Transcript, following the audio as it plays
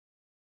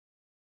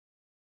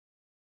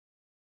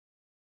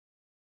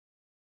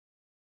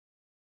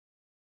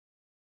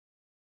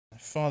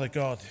Father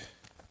God,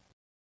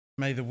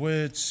 may the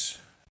words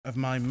of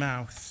my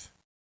mouth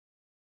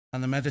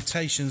and the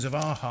meditations of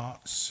our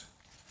hearts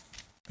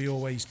be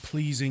always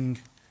pleasing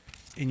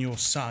in your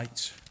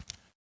sight,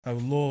 O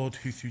Lord,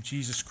 who through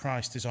Jesus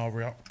Christ is our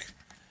rock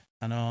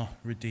and our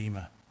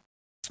Redeemer.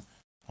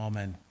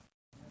 Amen.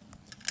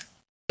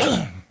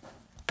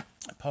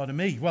 Pardon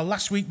me. Well,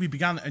 last week we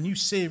began a new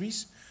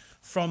series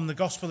from the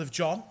Gospel of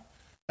John.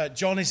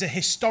 John is a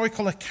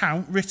historical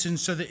account written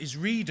so that his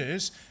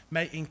readers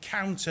may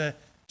encounter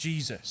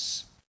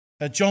Jesus.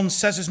 John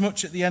says as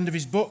much at the end of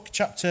his book,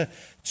 chapter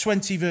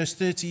 20, verse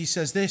 30. He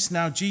says this: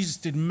 "Now Jesus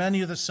did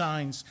many other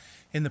signs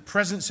in the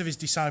presence of his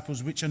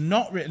disciples, which are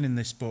not written in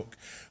this book,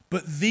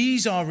 but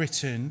these are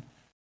written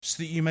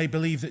so that you may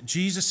believe that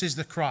Jesus is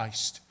the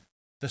Christ,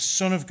 the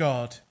Son of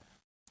God,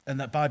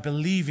 and that by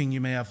believing you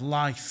may have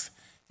life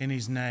in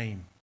his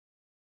name."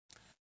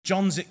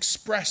 John's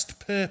expressed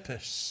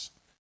purpose,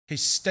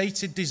 his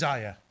stated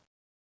desire,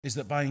 is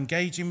that by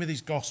engaging with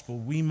his gospel,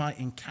 we might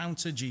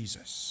encounter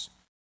Jesus,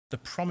 the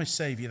promised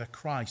Saviour, the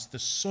Christ, the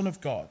Son of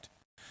God,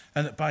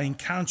 and that by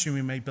encountering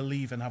we may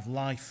believe and have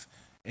life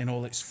in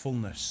all its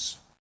fullness.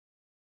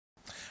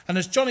 And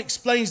as John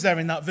explains there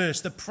in that verse,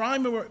 the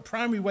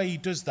primary way he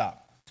does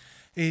that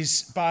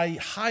is by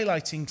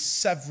highlighting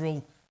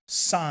several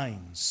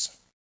signs.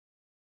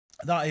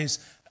 That is,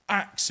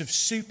 acts of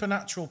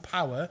supernatural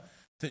power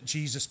that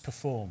Jesus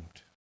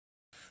performed.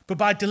 But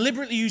by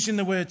deliberately using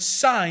the word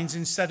signs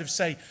instead of,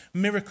 say,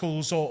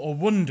 miracles or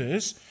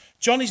wonders,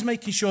 John is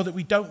making sure that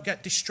we don't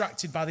get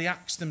distracted by the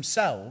acts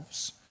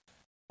themselves,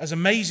 as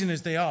amazing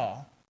as they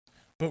are,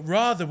 but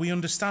rather we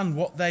understand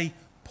what they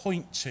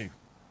point to,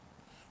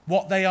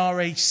 what they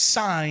are a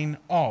sign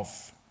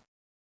of.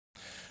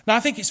 Now, I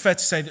think it's fair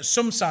to say that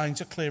some signs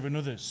are clearer than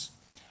others.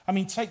 I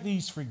mean, take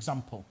these, for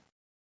example.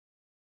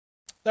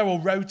 They're all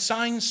road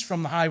signs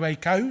from the highway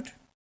code.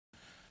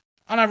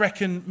 And I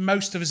reckon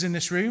most of us in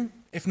this room,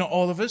 if not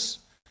all of us,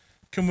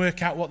 can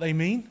work out what they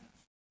mean.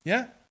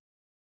 Yeah?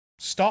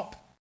 Stop.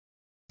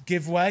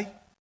 Give way.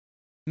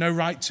 No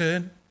right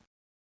turn.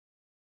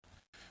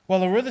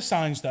 Well, there are other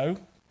signs, though,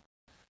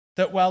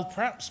 that, well,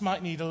 perhaps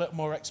might need a little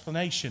more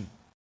explanation.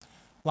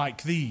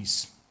 Like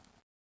these.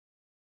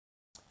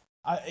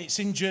 It's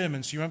in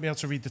German, so you won't be able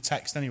to read the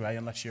text anyway,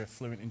 unless you're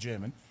fluent in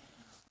German.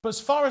 But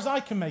as far as I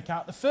can make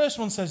out, the first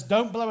one says,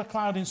 don't blow a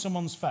cloud in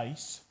someone's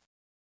face.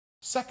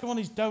 Second one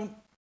is, don't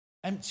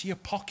empty your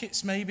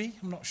pockets, maybe.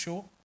 I'm not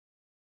sure.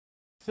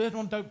 Third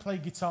one, don't play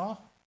guitar.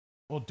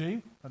 Or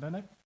do. I don't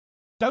know.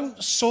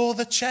 Don't saw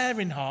the chair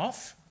in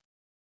half.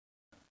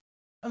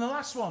 And the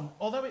last one,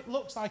 although it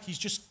looks like he's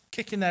just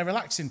kicking there,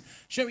 relaxing,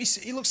 you know,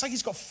 he looks like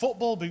he's got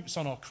football boots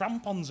on or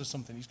crampons or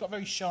something. He's got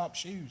very sharp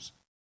shoes.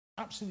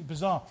 Absolutely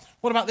bizarre.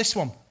 What about this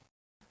one?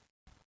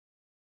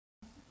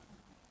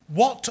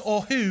 What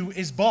or who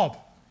is Bob?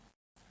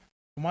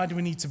 And why do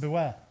we need to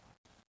beware?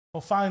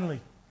 Well,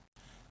 finally,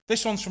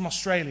 this one's from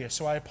Australia,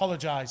 so I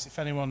apologise if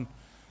anyone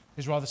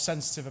is rather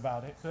sensitive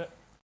about it. But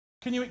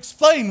can you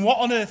explain what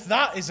on earth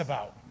that is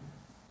about?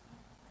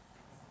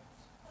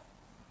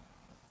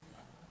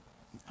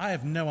 I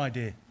have no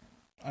idea.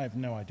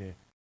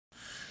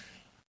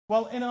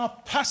 Well, in our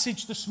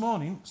passage this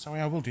morning,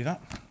 I will do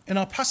that. In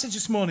our passage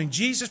this morning,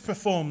 Jesus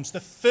performs the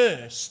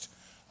first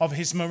of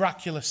his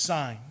miraculous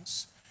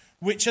signs,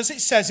 which, as it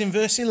says in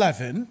verse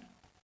 11,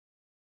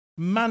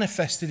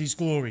 manifested his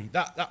glory.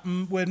 That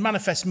word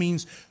manifest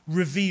means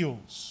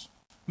reveals,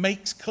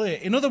 makes clear.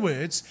 In other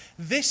words,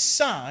 this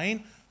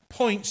sign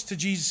points to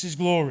Jesus'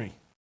 glory.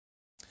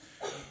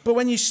 But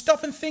when you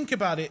stop and think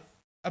about it,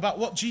 about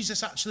what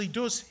Jesus actually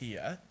does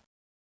here,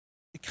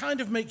 it kind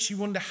of makes you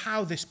wonder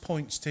how this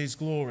points to his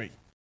glory.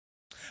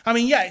 I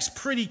mean, yeah, it's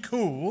pretty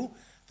cool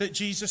that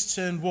Jesus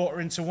turned water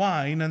into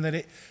wine and that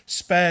it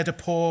spared a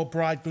poor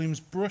bridegroom's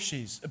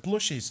blushes.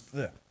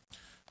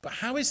 But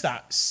how is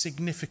that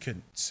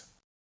significant?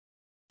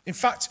 In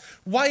fact,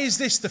 why is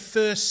this the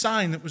first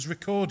sign that was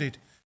recorded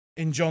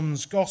in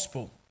John's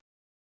Gospel?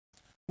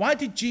 Why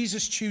did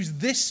Jesus choose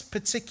this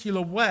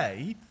particular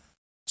way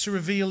to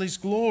reveal his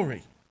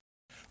glory?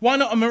 Why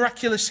not a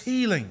miraculous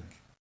healing?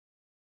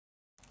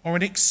 Or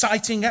an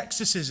exciting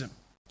exorcism?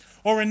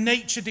 Or a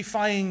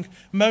nature-defying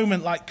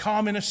moment like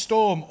calming a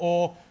storm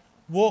or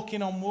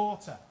walking on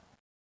water?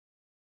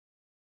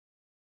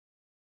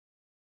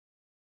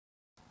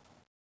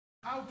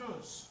 How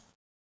does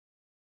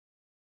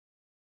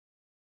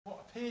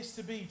what appears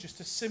to be just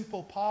a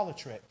simple parlour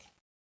trick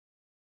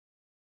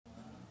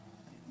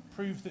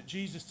prove that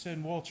Jesus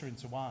turned water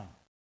into wine?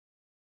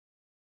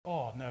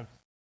 Oh, no,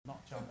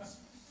 not a chance.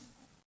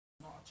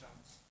 Not a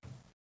chance.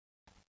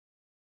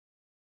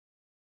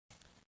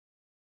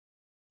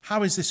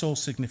 How is this all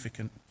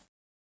significant?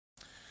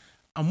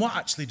 And what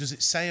actually does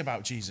it say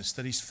about Jesus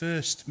that his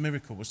first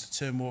miracle was to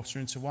turn water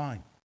into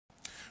wine?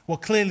 Well,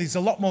 clearly there's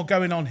a lot more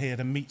going on here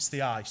than meets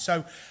the eye.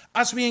 So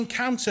as we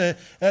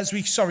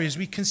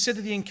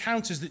consider the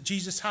encounters that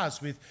Jesus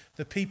has with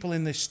the people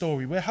in this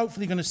story, we're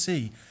hopefully going to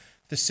see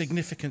the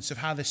significance of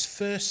how this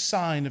first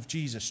sign of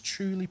Jesus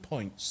truly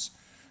points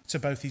to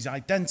both his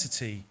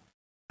identity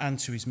and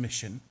to his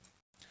mission.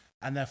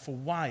 and therefore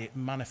why it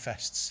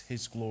manifests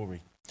his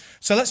glory.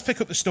 So let's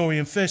pick up the story,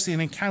 and firstly, an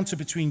encounter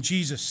between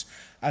Jesus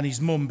and his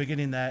mum,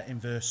 beginning there in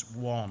verse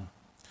 1.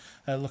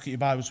 Look at your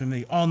Bibles with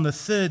me. On the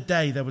third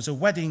day, there was a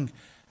wedding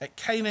at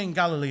Cana in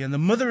Galilee, and the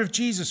mother of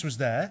Jesus was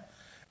there.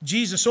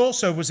 Jesus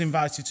also was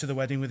invited to the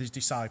wedding with his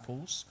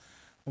disciples.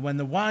 And when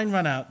the wine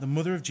ran out, the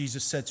mother of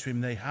Jesus said to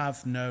him, "They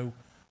have no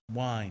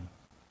wine."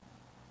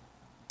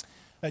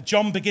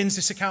 John begins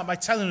this account by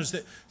telling us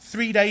that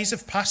 3 days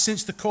have passed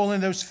since the calling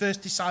of those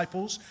first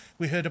disciples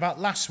we heard about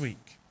last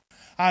week.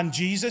 And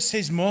Jesus,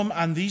 his mum,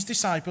 and these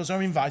disciples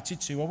are invited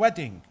to a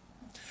wedding.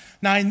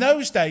 Now, in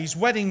those days,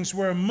 weddings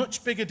were a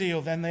much bigger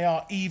deal than they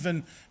are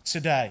even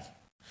today.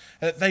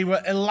 They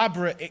were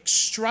elaborate,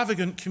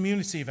 extravagant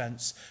community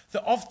events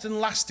that often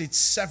lasted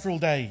several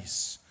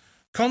days.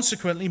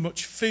 Consequently,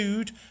 much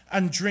food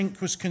and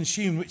drink was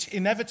consumed, which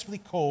inevitably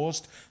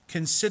caused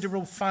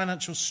considerable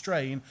financial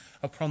strain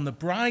upon the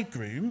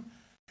bridegroom,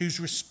 whose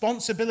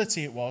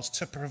responsibility it was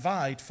to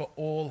provide for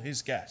all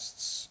his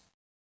guests.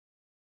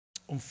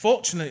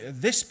 Unfortunately,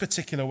 at this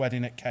particular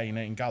wedding at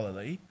Cana in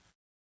Galilee,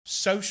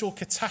 social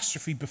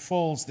catastrophe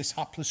befalls this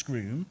hapless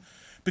groom,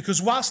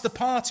 because whilst the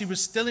party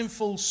was still in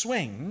full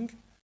swing,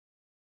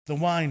 the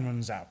wine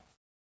runs out.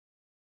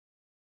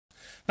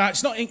 Now,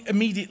 it's not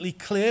immediately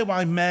clear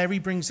why Mary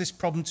brings this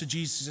problem to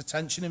Jesus'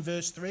 attention in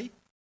verse 3.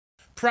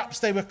 Perhaps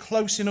they were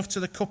close enough to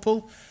the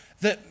couple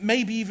that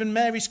maybe even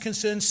Mary's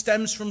concern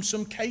stems from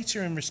some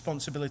catering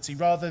responsibility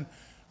rather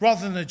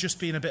than her just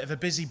being a bit of a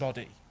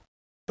busybody.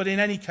 But in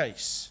any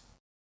case,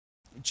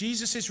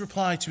 Jesus'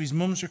 reply to his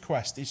mum's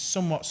request is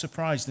somewhat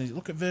surprising.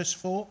 Look at verse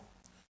 4.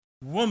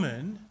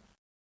 "Woman,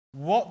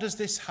 what does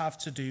this have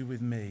to do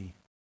with me?"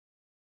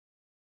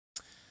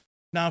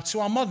 Now, to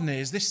our modern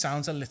ears, this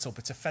sounds a little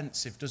bit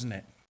offensive, doesn't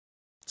it?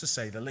 To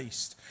say the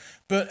least.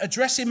 But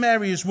addressing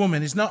Mary as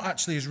woman is not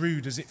actually as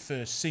rude as it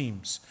first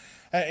seems.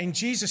 In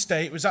Jesus'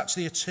 day, it was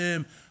actually a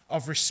term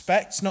of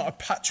respect, not a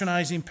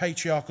patronizing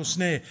patriarchal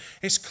sneer.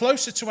 It's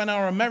closer to when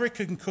our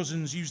American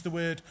cousins use the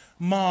word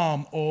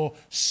mom or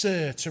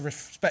sir to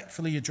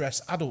respectfully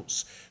address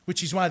adults,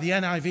 which is why the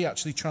NIV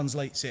actually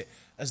translates it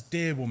as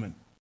dear woman.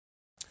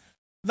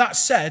 That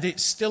said,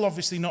 it's still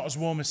obviously not as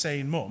warm as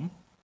saying mum.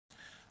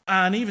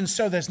 And even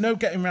so, there's no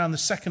getting around the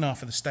second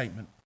half of the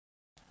statement.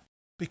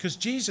 Because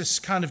Jesus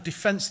kind of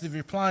defensively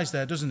replies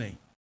there, doesn't he?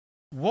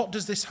 What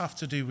does this have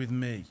to do with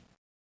me?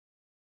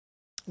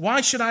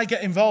 Why should I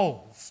get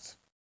involved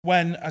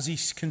when, as he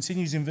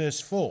continues in verse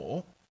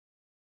 4,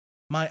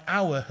 my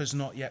hour has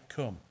not yet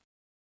come?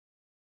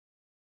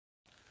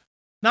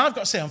 Now, I've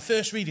got to say, on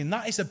first reading,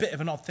 that is a bit of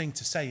an odd thing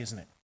to say, isn't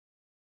it?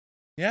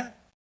 Yeah?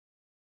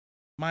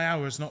 My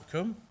hour has not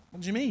come?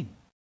 What do you mean?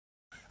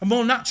 A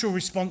more natural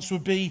response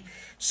would be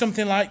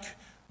something like,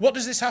 what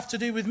does this have to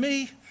do with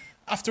me?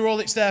 After all,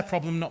 it's their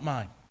problem, not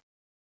mine.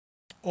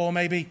 Or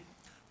maybe,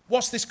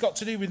 what's this got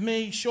to do with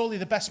me? Surely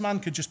the best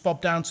man could just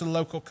bob down to the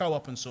local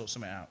co-op and sort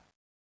something out.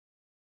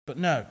 But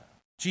no,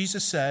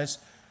 Jesus says,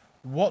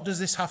 what does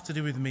this have to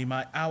do with me?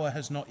 My hour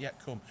has not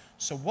yet come.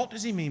 So what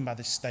does he mean by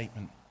this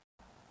statement?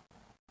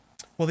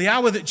 Well, the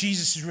hour that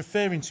Jesus is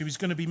referring to is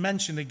going to be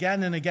mentioned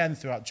again and again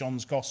throughout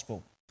John's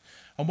gospel.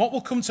 And what we'll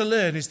come to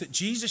learn is that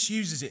Jesus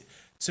uses it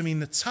to mean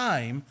the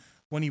time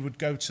when he would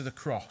go to the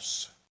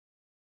cross.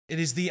 It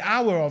is the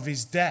hour of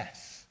his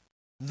death.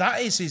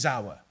 That is his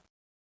hour.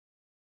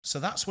 So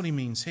that's what he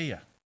means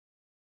here.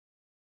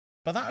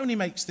 But that only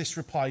makes this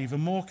reply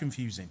even more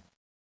confusing.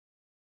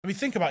 I mean,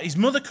 think about it. His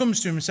mother comes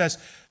to him and says,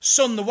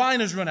 "Son, the wine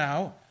has run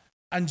out."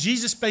 And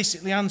Jesus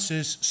basically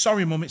answers,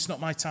 "Sorry, Mum, it's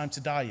not my time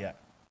to die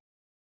yet."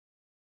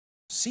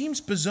 Seems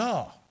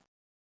bizarre.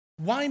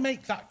 Why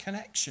make that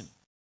connection?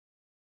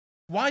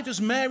 Why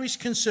does Mary's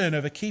concern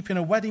over keeping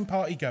a wedding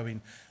party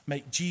going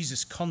make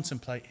Jesus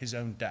contemplate his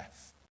own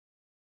death?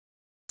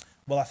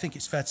 Well, I think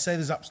it's fair to say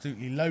there's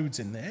absolutely loads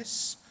in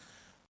this.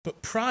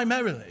 But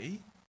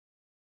primarily,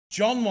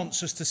 John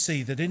wants us to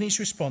see that in his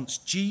response,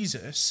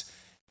 Jesus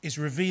is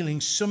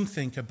revealing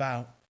something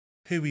about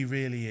who he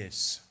really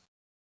is,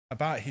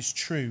 about his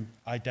true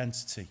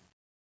identity.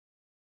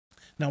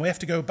 Now, we have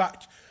to go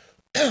back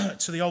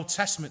to the Old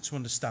Testament to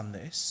understand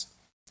this,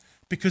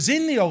 because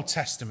in the Old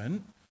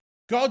Testament,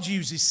 God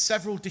uses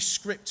several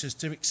descriptors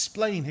to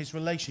explain his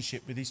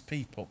relationship with his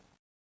people.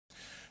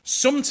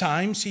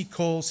 Sometimes he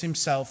calls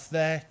himself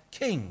their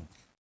king.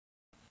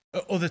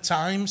 At other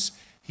times,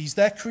 he's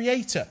their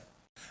creator,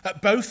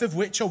 both of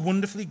which are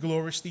wonderfully,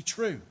 gloriously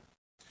true.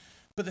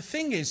 But the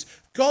thing is,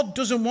 God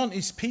doesn't want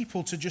his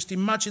people to just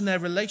imagine their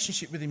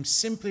relationship with him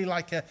simply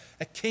like a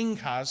king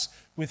has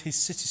with his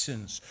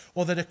citizens,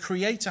 or that a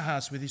creator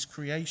has with his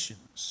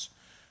creations.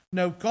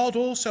 No, God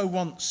also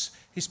wants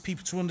his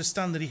people to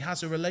understand that he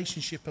has a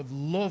relationship of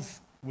love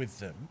with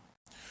them,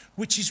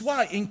 which is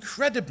why,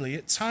 incredibly,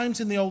 at times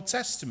in the Old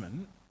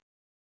Testament,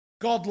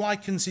 God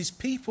likens his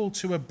people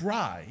to a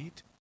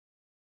bride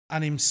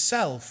and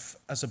himself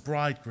as a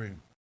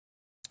bridegroom,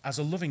 as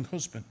a loving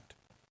husband.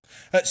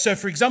 So,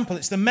 for example,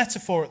 it's the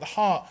metaphor at the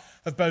heart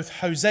of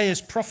both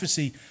Hosea's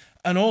prophecy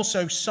and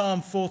also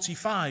Psalm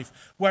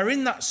 45, where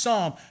in that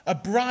psalm, a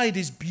bride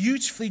is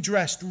beautifully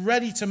dressed,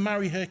 ready to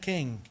marry her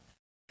king,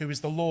 who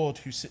is the Lord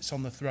who sits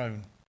on the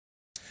throne.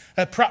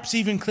 Perhaps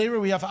even clearer,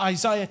 we have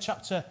Isaiah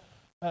chapter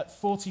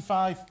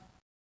 45.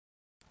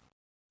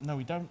 No,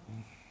 we don't.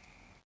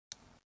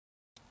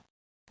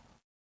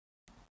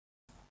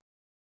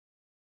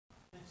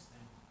 It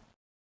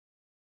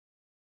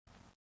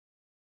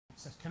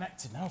says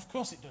connected now. Of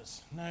course it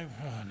does. No,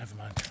 never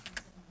mind.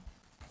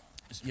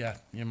 Yeah,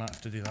 you might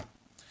have to do that.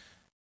 It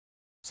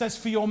says,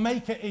 for your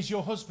maker is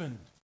your husband.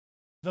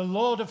 The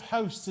Lord of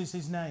hosts is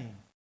his name.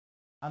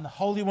 And the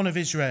Holy One of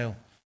Israel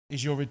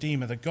is your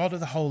Redeemer. The God of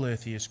the whole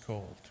earth he is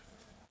called.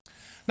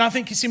 Now, I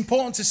think it's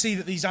important to see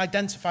that these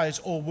identifiers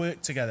all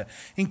work together.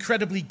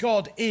 Incredibly,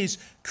 God is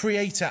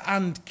creator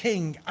and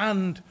king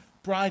and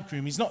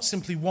bridegroom. He's not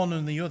simply one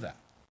and the other.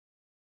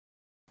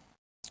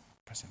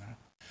 Press it now.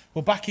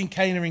 Well, back in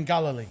Cana in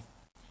Galilee,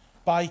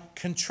 by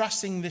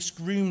contrasting this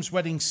groom's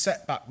wedding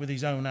setback with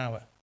his own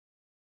hour,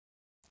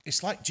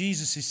 it's like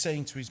Jesus is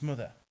saying to his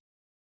mother,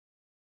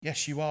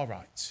 yes, you are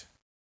right.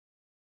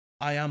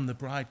 I am the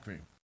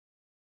bridegroom.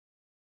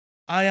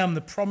 I am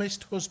the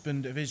promised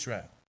husband of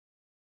Israel.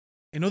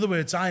 In other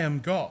words, I am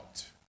God.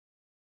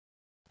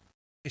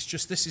 It's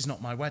just this is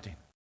not my wedding.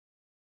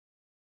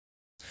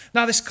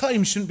 Now, this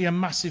claim shouldn't be a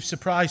massive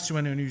surprise to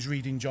anyone who's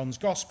reading John's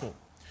Gospel,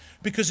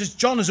 because as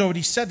John has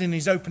already said in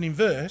his opening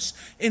verse,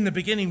 in the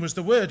beginning was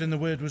the Word, and the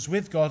Word was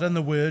with God, and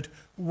the Word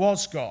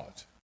was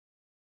God.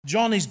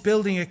 John is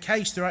building a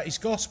case throughout his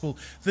Gospel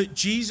that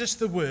Jesus,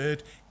 the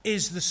Word,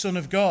 is the Son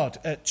of God,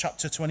 at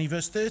chapter 20,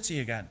 verse 30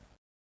 again.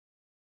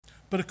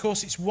 But of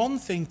course, it's one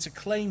thing to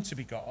claim to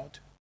be God,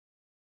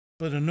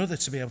 but another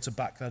to be able to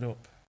back that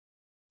up,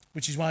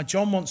 which is why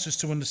John wants us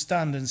to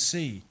understand and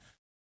see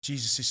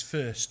Jesus'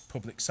 first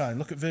public sign.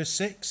 Look at verse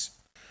 6.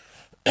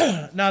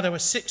 Now there were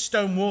 6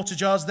 stone water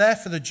jars there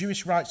for the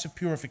Jewish rites of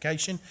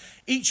purification,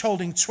 each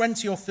holding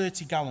 20 or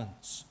 30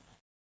 gallons.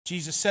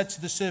 Jesus said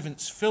to the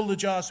servants, fill the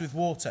jars with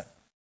water.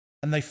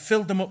 And they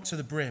filled them up to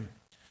the brim.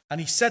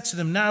 And he said to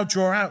them, now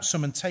draw out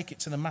some and take it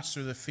to the master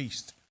of the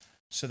feast.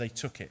 So they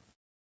took it.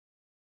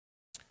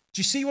 Do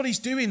you see what he's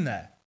doing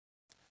there?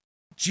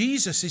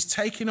 Jesus is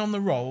taking on the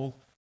role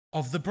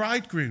of the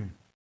bridegroom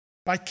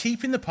by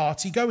keeping the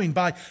party going,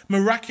 by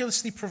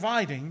miraculously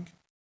providing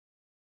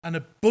an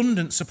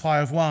abundant supply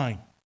of wine.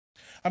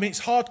 I mean, it's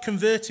hard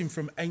converting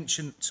from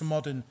ancient to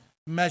modern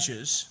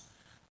measures,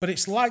 but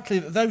it's likely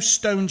that those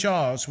stone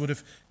jars would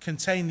have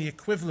contained the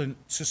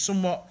equivalent to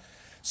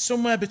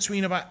somewhere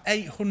between about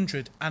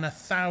 800 and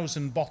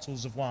 1,000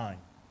 bottles of wine.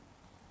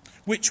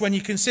 Which, when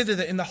you consider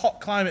that in the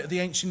hot climate of the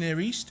ancient Near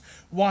East,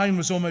 wine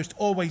was almost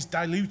always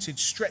diluted,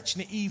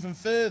 stretching it even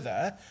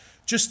further,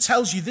 just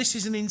tells you this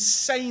is an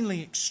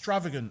insanely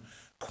extravagant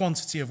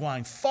quantity of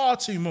wine, far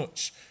too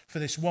much for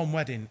this one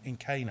wedding in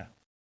Cana.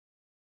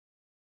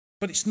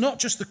 But it's not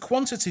just the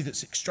quantity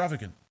that's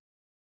extravagant,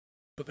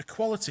 but the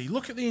quality.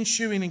 Look at the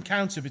ensuing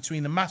encounter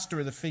between the master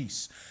of the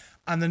feast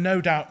and the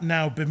no doubt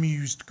now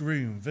bemused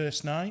groom.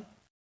 Verse 9.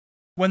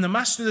 When the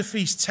master of the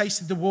feast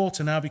tasted the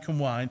water now become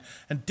wine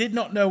and did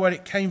not know where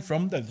it came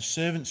from, though the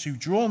servants who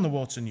drawn the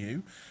water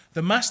knew,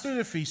 the master of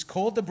the feast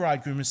called the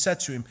bridegroom and said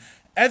to him,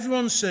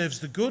 everyone serves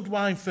the good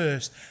wine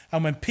first,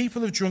 and when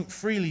people have drunk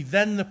freely,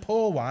 then the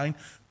poor wine,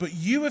 but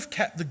you have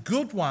kept the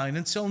good wine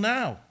until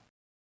now.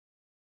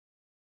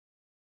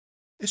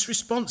 This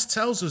response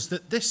tells us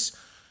that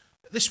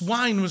this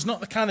wine was not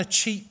the kind of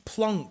cheap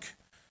plonk,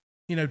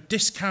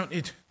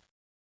 discounted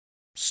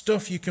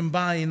stuff you can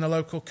buy in the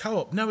local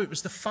co-op. No, it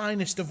was the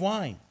finest of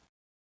wine.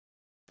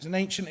 It was an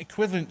ancient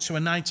equivalent to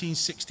a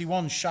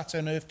 1961 Chateau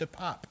Neuf de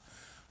Pape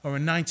or a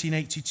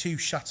 1982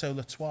 Chateau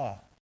Latour.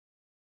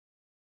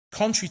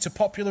 Contrary to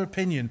popular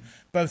opinion,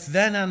 both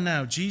then and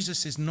now,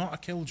 Jesus is not a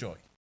killjoy.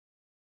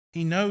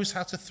 He knows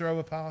how to throw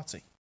a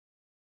party.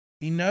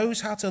 He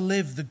knows how to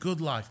live the good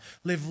life,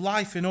 live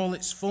life in all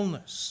its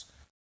fullness.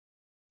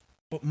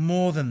 But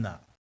more than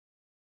that,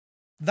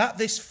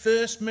 this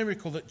first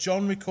miracle that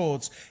John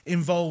records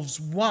involves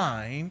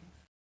wine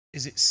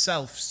is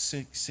itself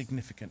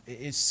significant. It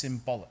is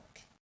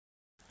symbolic.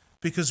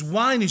 Because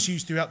wine is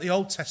used throughout the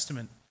Old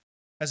Testament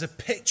as a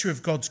picture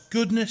of God's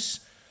goodness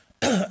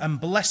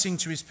and blessing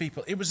to his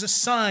people. It was a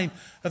sign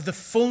of the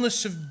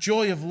fullness of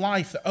joy of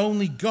life that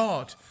only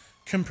God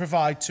can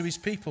provide to his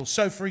people.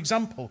 So, for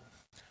example,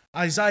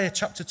 Isaiah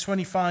chapter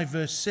 25,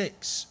 verse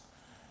 6.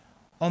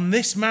 On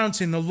this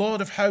mountain, the Lord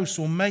of hosts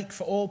will make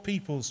for all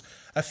peoples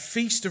a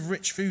feast of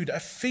rich food, a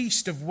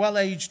feast of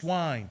well-aged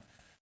wine,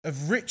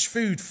 of rich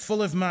food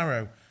full of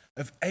marrow,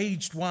 of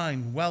aged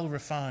wine well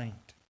refined.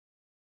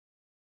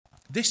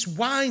 This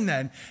wine,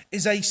 then,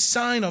 is a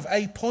sign of,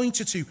 a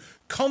pointer to,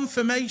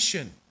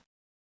 confirmation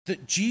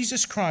that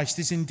Jesus Christ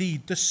is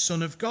indeed the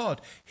Son of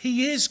God.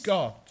 He is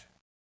God.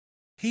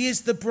 He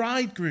is the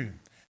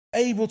bridegroom,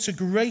 able to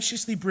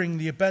graciously bring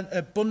the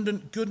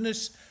abundant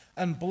goodness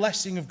and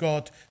blessing of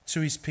God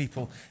to his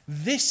people.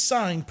 This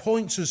sign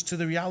points us to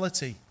the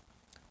reality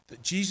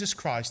that Jesus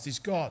Christ is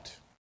God.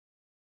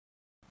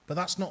 But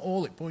that's not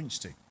all it points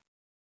to.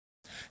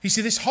 You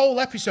see, this whole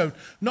episode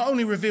not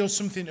only reveals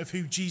something of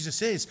who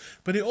Jesus is,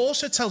 but it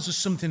also tells us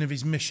something of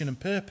his mission and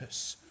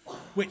purpose,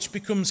 which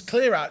becomes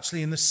clear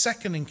actually in the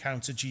second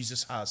encounter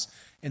Jesus has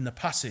in the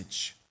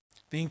passage,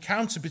 the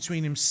encounter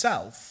between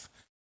himself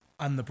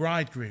and the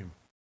bridegroom.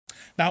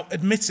 Now,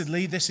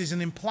 admittedly, this is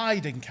an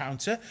implied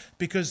encounter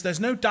because there's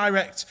no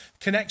direct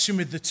connection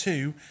with the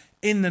two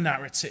in the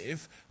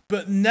narrative,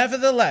 but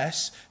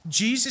nevertheless,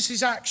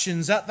 Jesus'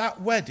 actions at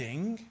that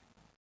wedding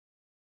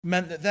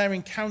meant that their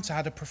encounter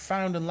had a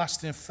profound and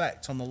lasting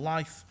effect on the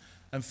life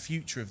and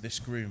future of this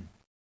groom.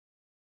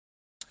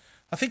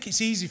 I think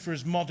it's easy for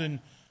us modern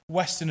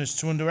Westerners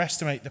to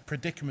underestimate the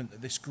predicament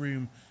that this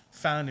groom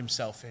found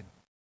himself in.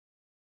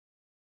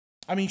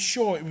 I mean,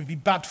 sure, it would be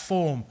bad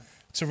form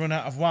to run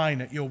out of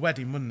wine at your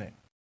wedding, wouldn't it?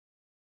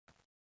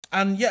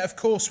 And yet, of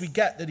course, we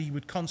get that he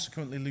would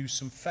consequently lose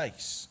some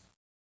face.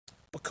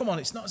 But come on,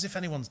 it's not as if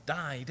anyone's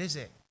died, is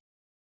it?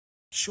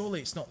 Surely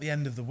it's not the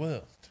end of the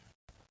world.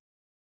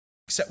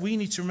 Except we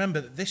need to remember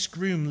that this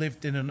groom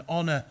lived in an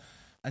honour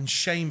and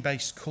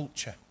shame-based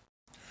culture.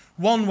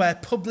 One where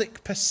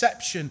public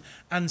perception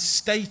and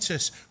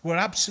status were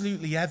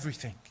absolutely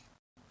everything.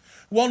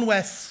 One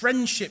where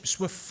friendships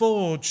were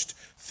forged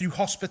through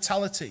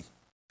hospitality.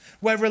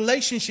 Where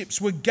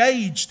relationships were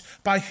gauged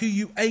by who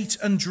you ate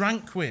and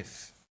drank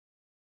with.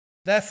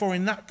 Therefore,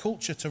 in that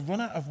culture, to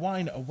run out of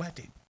wine at a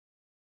wedding,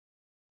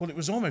 well, it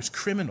was almost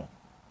criminal.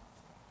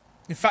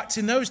 In fact,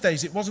 in those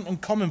days, it wasn't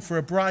uncommon for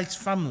a bride's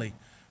family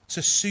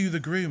to sue the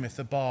groom if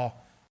the bar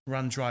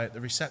ran dry at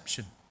the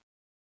reception.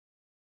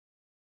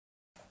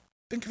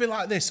 Think of it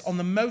like this: on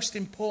the most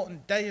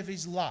important day of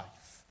his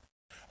life,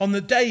 on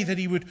the day that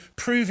he would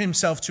prove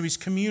himself to his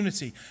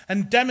community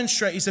and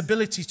demonstrate his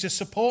ability to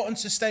support and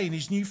sustain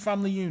his new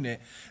family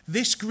unit,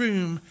 this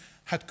groom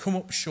had come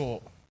up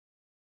short.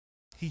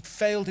 He'd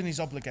failed in his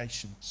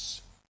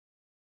obligations.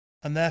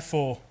 And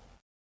therefore,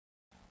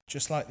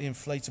 just like the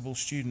inflatable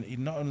student, he'd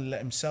not only let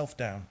himself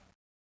down,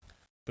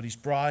 but his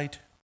bride,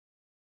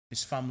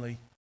 his family,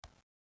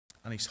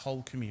 and his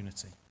whole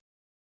community.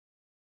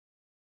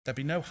 There'd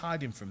be no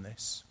hiding from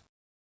this,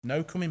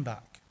 no coming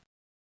back.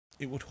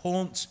 It would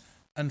haunt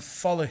and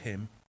follow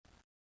him,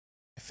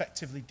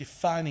 effectively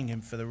defining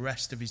him for the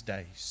rest of his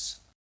days.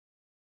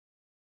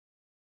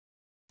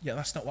 Yet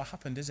that's not what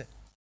happened, is it?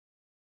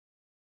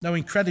 No,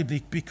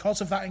 incredibly,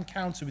 because of that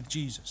encounter with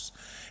Jesus,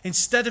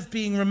 instead of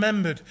being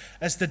remembered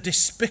as the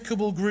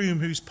despicable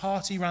groom whose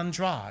party ran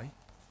dry,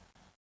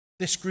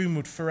 this groom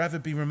would forever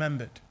be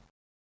remembered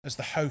as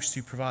the host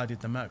who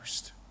provided the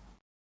most.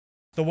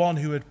 The one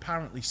who had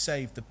apparently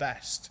saved the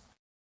best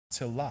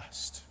till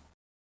last.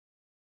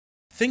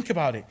 Think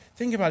about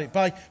it.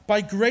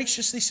 By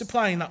graciously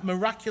supplying that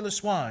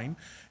miraculous wine,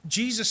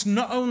 Jesus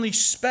not only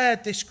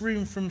spared this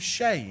groom from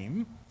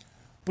shame,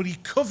 but he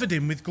covered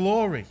him with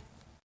glory.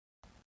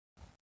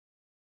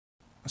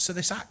 And so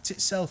this act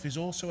itself is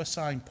also a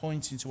sign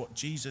pointing to what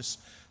Jesus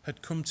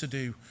had come to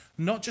do,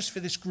 not just for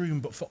this groom,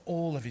 but for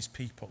all of his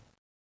people.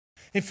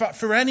 In fact,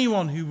 for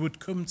anyone who would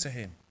come to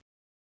him,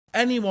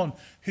 anyone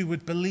who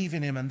would believe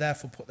in him and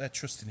therefore put their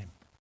trust in him.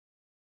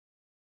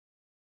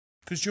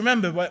 Because do you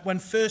remember when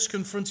first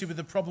confronted with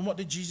the problem, what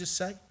did Jesus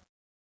say?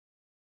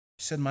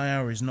 He said, "My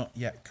hour is not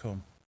yet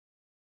come."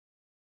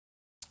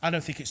 I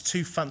don't think it's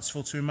too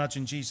fanciful to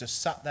imagine Jesus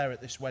sat there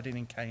at this wedding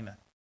in Cana,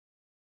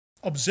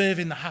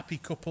 observing the happy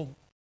couple,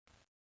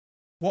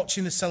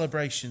 watching the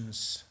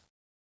celebrations,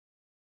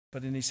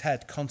 but in his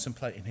head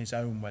contemplating his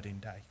own wedding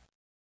day.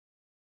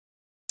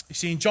 You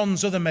see, in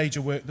John's other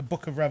major work, the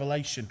book of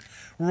Revelation,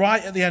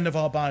 right at the end of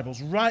our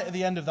Bibles, right at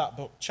the end of that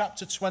book,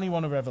 chapter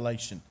 21 of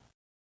Revelation,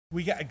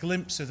 we get a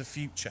glimpse of the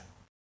future,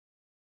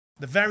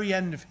 the very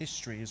end of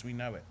history as we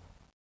know it.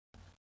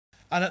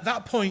 And at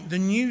that point, the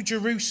new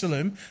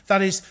Jerusalem,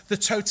 that is the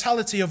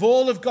totality of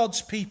all of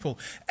God's people,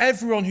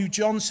 everyone who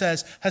John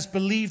says has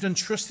believed and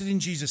trusted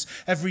in Jesus,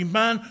 every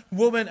man,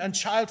 woman and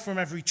child from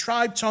every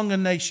tribe, tongue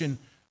and nation,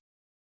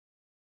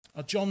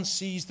 John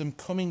sees them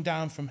coming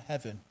down from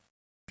heaven,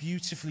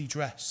 beautifully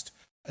dressed,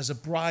 as a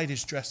bride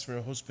is dressed for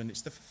her husband.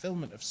 It's the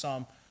fulfillment of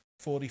Psalm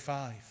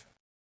 45.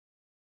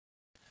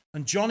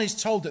 And John is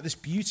told that this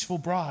beautiful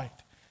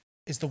bride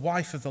is the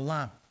wife of the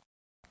Lamb.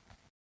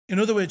 In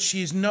other words,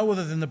 she is no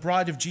other than the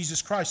bride of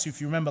Jesus Christ, who,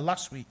 if you remember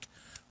last week,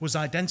 was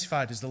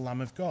identified as the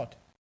Lamb of God.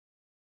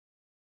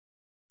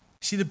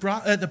 See,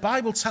 the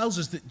Bible tells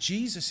us that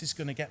Jesus is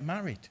going to get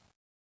married.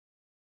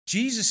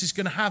 Jesus is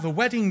going to have a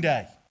wedding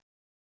day.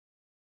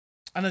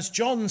 And as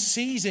John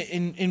sees it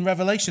in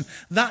Revelation,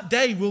 that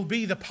day will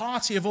be the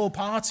party of all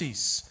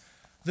parties,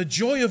 the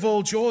joy of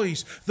all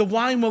joys. The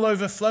wine will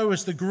overflow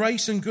as the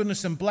grace and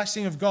goodness and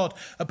blessing of God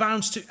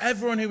abounds to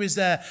everyone who is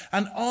there,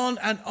 and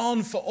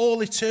on for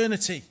all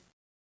eternity.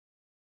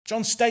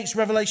 John states,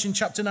 Revelation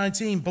chapter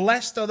 19,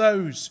 "Blessed are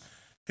those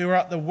who are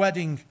at the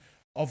wedding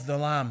of the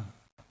Lamb."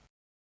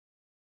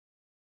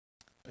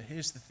 But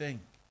here's the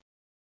thing.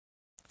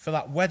 For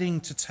that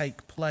wedding to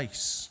take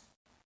place,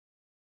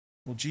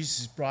 well,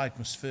 Jesus' bride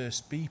must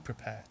first be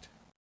prepared.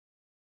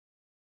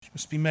 She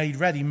must be made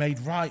ready, made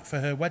right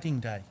for her wedding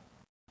day.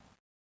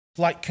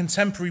 Like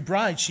contemporary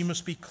brides, she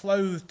must be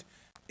clothed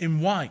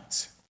in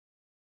white,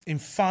 in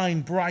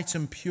fine, bright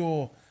and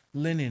pure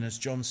linen, as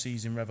John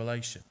sees in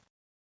Revelation.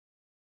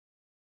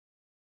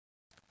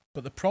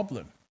 But the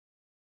problem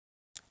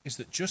is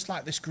that just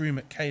like this groom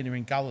at Cana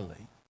in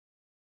Galilee,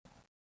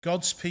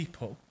 God's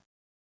people,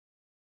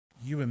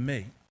 you and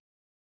me,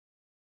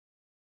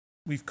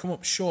 we've come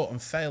up short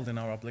and failed in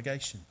our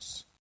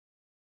obligations.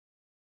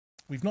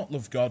 We've not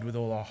loved God with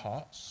all our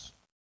hearts.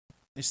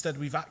 Instead,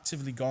 we've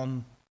actively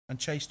gone and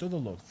chased other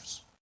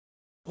loves,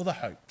 other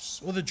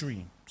hopes, other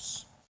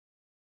dreams.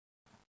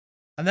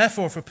 And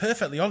therefore, if we're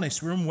perfectly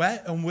honest, we're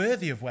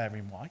unworthy of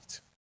wearing white.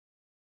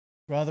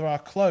 Rather, our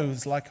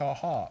clothes, like our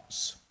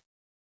hearts,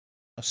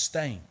 are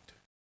stained.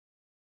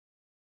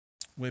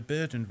 We're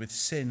burdened with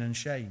sin and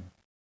shame,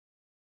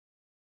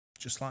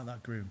 just like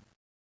that groom.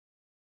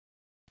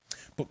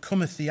 But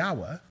cometh the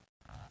hour,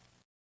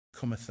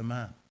 cometh the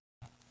man.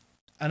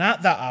 And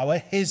at that hour,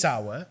 his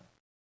hour,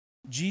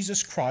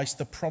 Jesus Christ,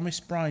 the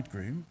promised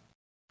bridegroom,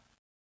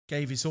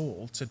 gave his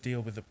all to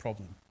deal with the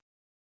problem.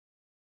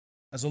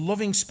 As a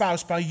loving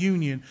spouse by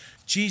union,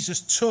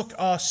 Jesus took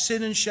our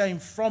sin and shame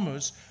from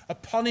us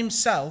upon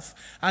himself,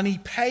 and he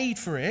paid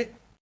for it,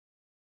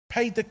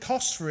 paid the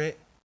cost for it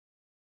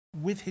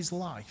with his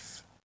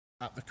life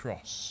at the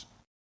cross.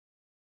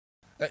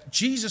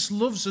 Jesus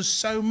loves us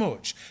so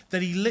much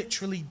that he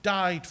literally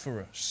died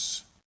for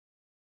us.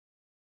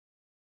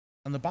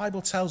 And the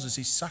Bible tells us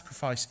his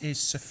sacrifice is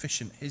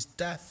sufficient, his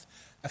death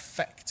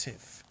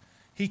effective.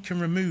 He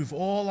can remove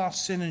all our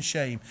sin and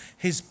shame.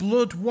 His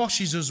blood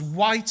washes us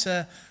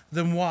whiter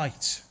than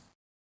white.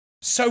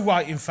 So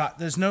white, in fact,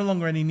 there's no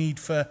longer any need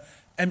for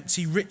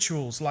empty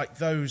rituals like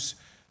those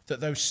that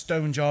those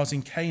stone jars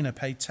in Cana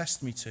paid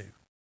testimony to.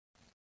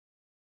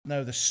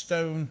 No, the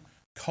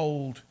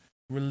stone-cold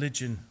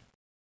religion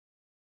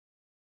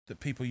that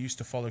people used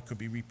to follow could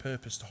be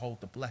repurposed to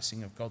hold the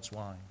blessing of God's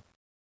wine.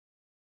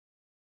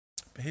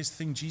 But here's the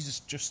thing, Jesus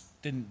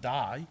just didn't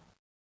die.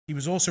 He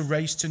was also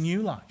raised to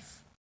new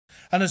life.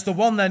 And as the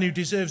one then who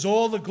deserves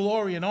all the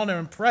glory and honour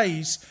and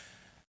praise,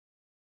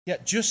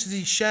 yet just as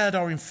he shared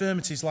our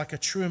infirmities like a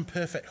true and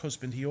perfect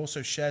husband, he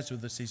also shares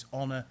with us his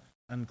honour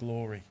and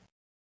glory.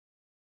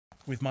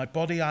 With my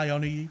body I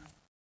honour you,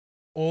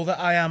 all that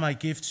I am I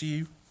give to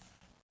you,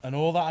 and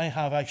all that I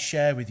have I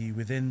share with you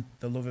within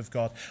the love of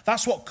God.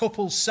 That's what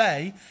couples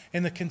say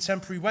in the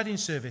contemporary wedding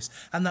service,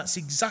 and that's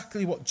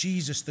exactly what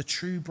Jesus, the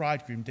true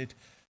bridegroom, did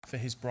for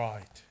his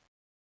bride.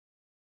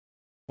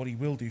 What he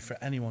will do for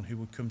anyone who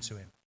would come to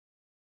him.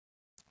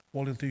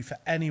 What he'll do for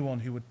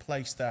anyone who would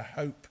place their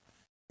hope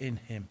in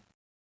him.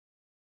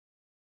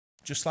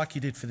 Just like he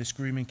did for this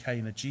groom in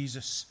Cana,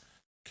 Jesus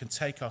can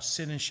take our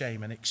sin and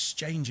shame and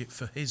exchange it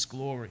for his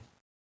glory.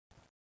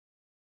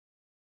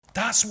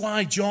 That's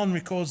why John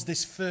records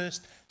this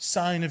first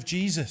sign of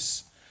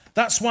Jesus.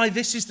 That's why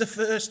this is the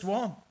first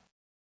one.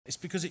 It's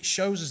because it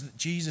shows us that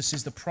Jesus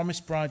is the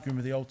promised bridegroom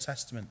of the Old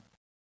Testament.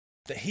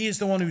 That he is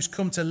the one who's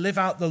come to live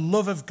out the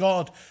love of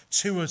God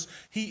to us.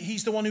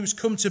 He's the one who's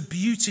come to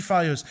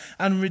beautify us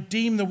and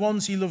redeem the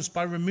ones he loves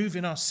by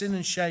removing our sin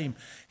and shame.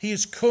 He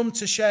has come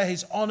to share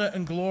his honour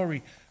and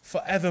glory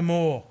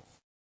forevermore.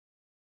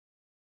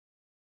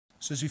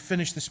 So as we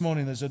finish this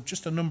morning, there's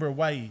just a number of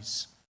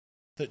ways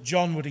that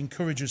John would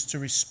encourage us to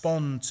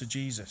respond to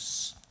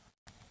Jesus.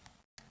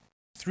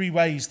 3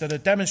 ways that are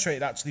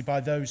demonstrated actually by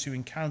those who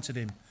encountered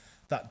him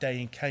that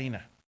day in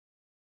Cana.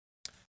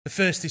 The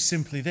first is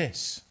simply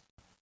this: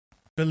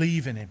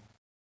 believe in him.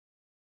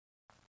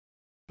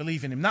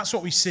 Believe in him. That's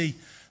what we see.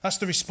 That's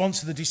the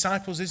response of the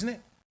disciples, isn't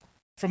it?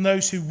 From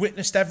those who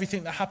witnessed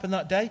everything that happened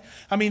that day.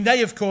 I mean,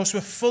 they, of course,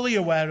 were fully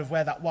aware of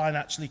where that wine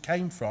actually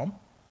came from.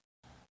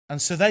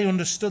 And so they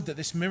understood that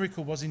this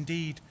miracle was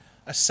indeed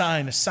a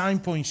sign. A sign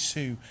points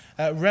to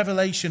a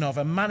revelation of,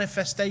 a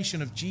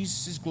manifestation of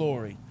Jesus'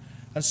 glory.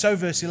 And so,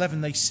 verse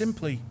 11, they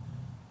simply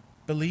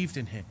believed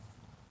in him.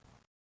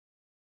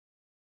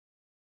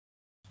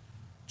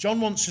 John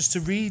wants us to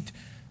read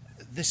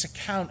this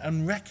account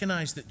and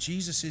recognize that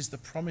Jesus is the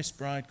promised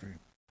bridegroom.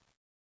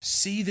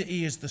 See that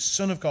he is the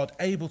Son of God,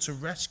 able to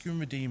rescue and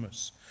redeem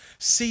us.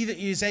 See that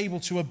he is able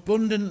to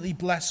abundantly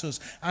bless us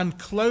and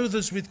clothe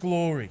us with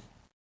glory.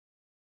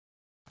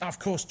 Now, of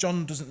course,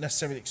 John doesn't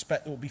necessarily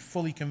expect that we'll be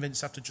fully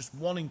convinced after just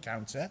one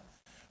encounter,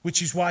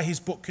 which is why his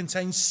book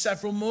contains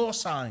several more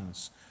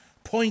signs,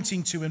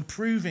 pointing to and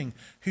proving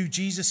who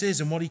Jesus is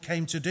and what he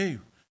came to do.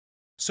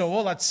 So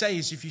all I'd say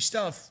is if you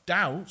still have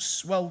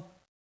doubts, well,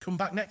 come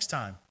back next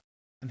time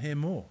and hear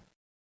more.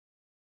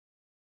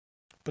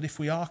 But if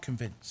we are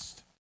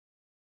convinced,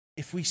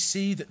 if we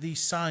see that these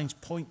signs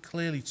point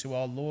clearly to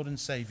our Lord and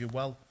Saviour,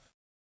 well,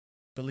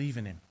 believe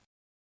in him.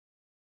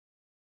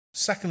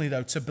 Secondly,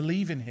 though, to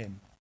believe in him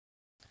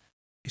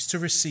is to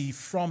receive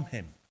from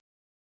him,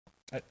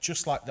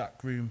 just like that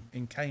groom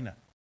in Cana.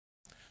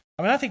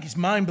 I mean, I think it's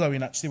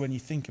mind-blowing, actually, when you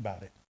think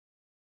about it.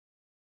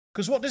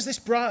 Because what does this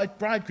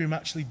bridegroom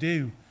actually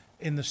do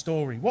in the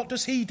story? What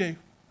does he do?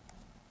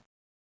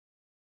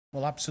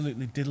 Well,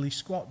 absolutely diddly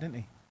squat, didn't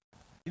he?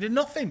 He did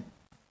nothing.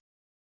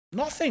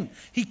 Nothing.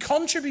 He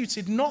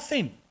contributed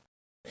nothing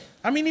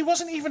I mean, he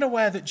wasn't even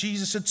aware that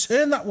Jesus had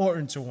turned that water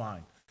into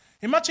wine.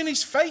 Imagine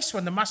his face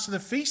when the master of the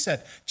feast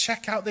said,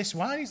 check out this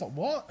wine. He's like,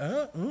 what?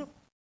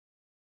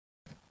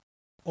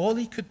 All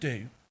he could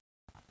do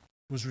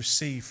was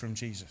receive from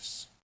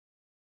Jesus.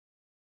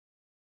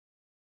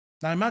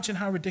 Now imagine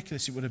how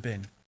ridiculous it would have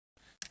been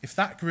if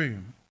that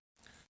groom,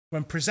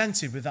 when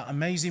presented with that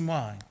amazing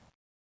wine,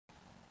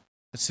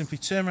 had simply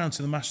turned around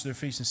to the master of the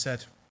feast and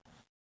said,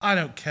 I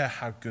don't care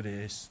how good it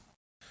is.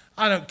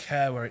 I don't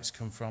care where it's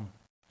come from.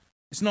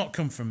 It's not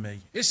come from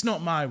me. It's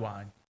not my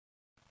wine.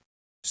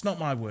 It's not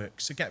my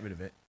work, so get rid of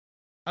it.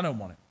 I don't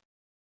want it.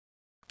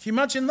 Can you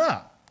imagine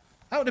that?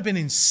 That would have been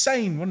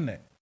insane, wouldn't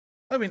it?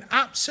 That would have been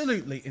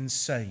absolutely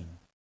insane.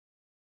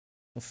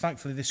 Well,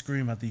 thankfully, this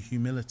groom had the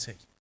humility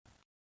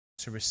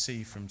to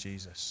receive from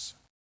Jesus.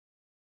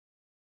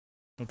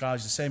 Well,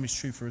 guys, the same is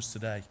true for us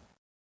today.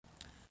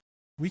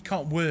 We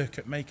can't work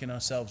at making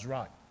ourselves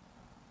right.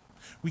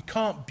 We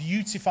can't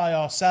beautify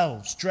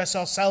ourselves, dress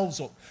ourselves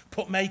up,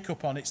 put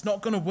makeup on. It's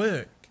not going to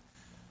work.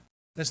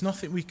 There's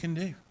nothing we can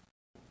do.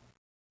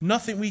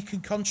 Nothing we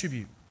can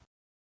contribute.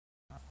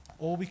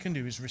 All we can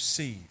do is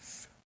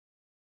receive.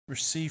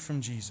 Receive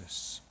from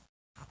Jesus.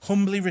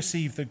 Humbly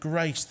receive the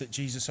grace that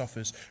Jesus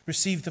offers.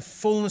 Receive the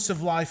fullness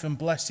of life and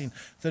blessing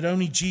that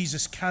only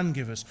Jesus can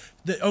give us,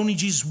 that only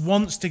Jesus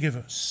wants to give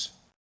us.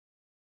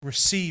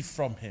 Receive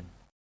from him.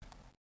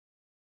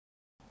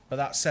 But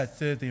that said,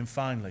 thirdly and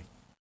finally,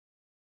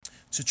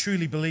 to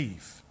truly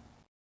believe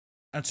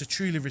and to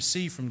truly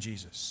receive from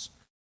Jesus,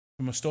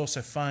 we must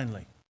also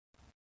finally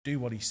do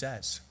what he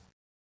says.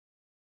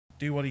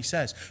 Do what he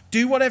says.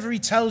 Do whatever he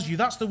tells you.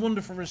 That's the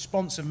wonderful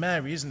response of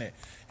Mary, isn't it?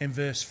 In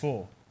verse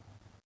 4.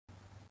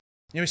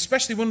 You know,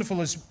 especially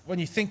wonderful as when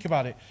you think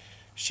about it,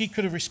 she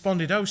could have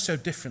responded oh so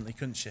differently,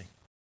 couldn't she?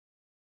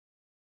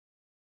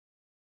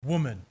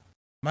 Woman,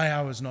 my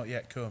hour's not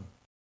yet come.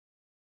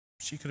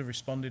 She could have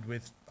responded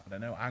with, I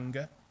don't know,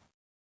 anger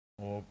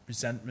or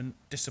resentment,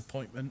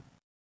 disappointment,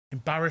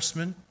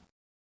 embarrassment.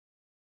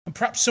 And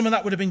perhaps some of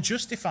that would have been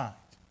justified.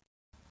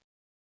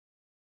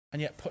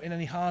 And yet, putting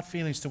any hard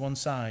feelings to one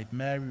side,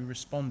 Mary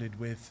responded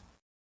with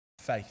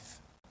faith.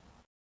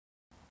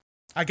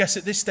 I guess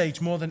at this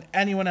stage, more than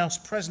anyone else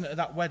present at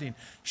that wedding,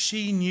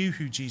 she knew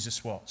who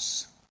Jesus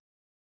was.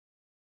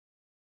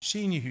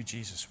 She knew who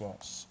Jesus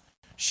was.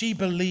 She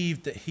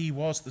believed that he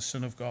was the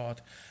Son of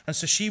God, and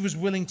so she was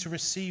willing to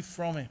receive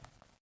from him.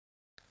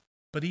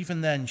 But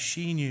even then,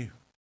 she knew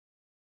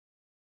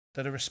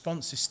that a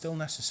response is still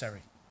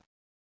necessary.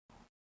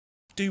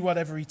 Do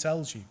whatever he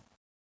tells you,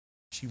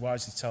 she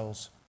wisely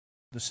tells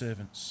the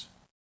servants.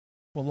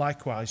 Well,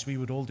 likewise, we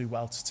would all do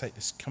well to take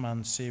this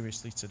command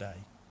seriously today.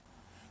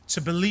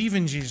 To believe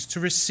in Jesus, to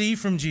receive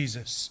from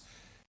Jesus,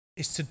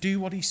 is to do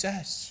what he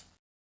says.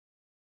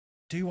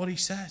 Do what he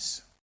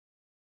says.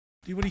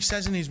 Do what he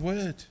says in his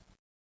word. It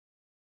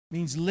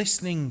means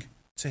listening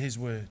to his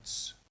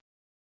words.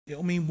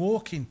 It'll mean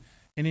walking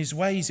in his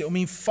ways. It'll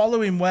mean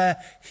following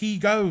where he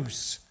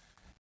goes,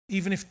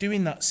 even if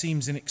doing that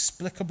seems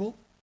inexplicable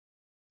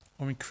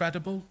or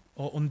incredible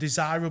or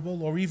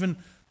undesirable or even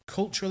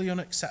culturally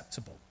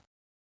unacceptable.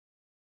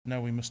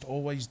 No, we must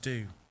always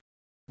do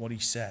what he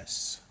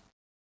says.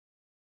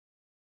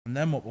 And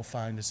then what we'll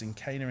find is in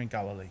Cana in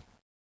Galilee,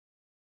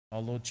 our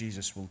Lord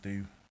Jesus will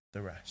do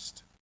the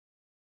rest.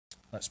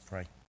 Let's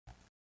pray.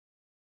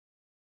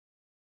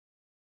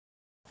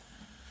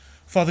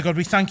 Father God,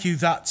 we thank you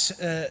that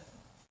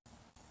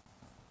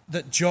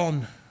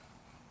John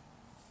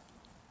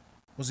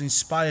was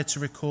inspired to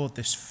record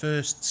this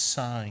first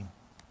sign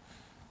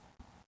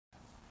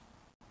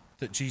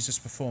that Jesus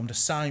performed, a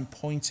sign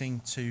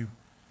pointing to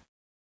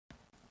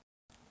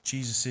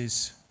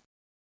Jesus'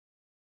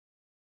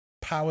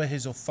 power,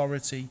 his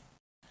authority,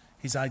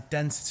 his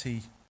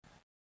identity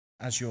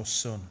as your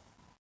Son.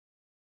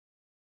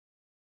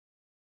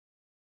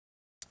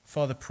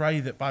 Father, pray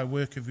that by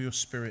work of your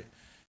Spirit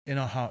in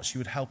our hearts, you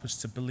would help us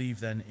to believe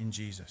then in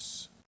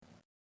Jesus,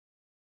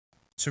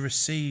 to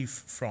receive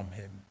from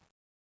him,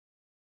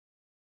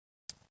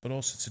 but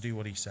also to do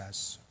what he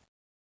says.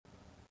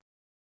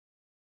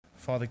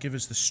 Father, give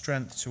us the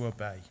strength to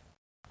obey,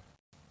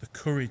 the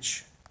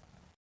courage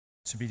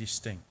to be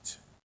distinct.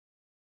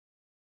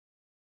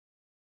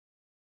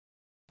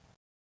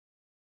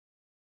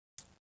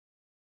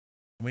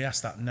 And we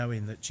ask that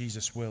knowing that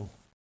Jesus will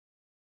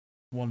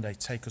one day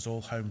take us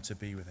all home to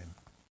be with him.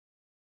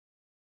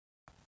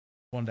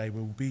 One day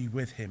we'll be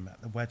with him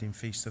at the wedding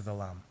feast of the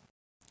Lamb.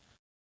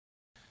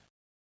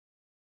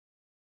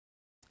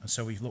 And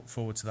so we look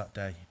forward to that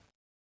day,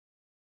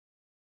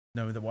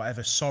 knowing that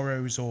whatever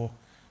sorrows or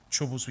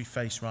troubles we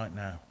face right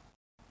now,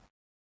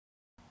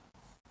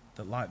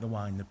 that like the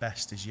wine, the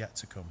best is yet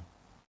to come.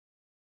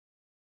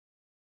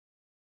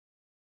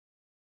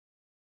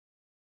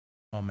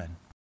 Amen.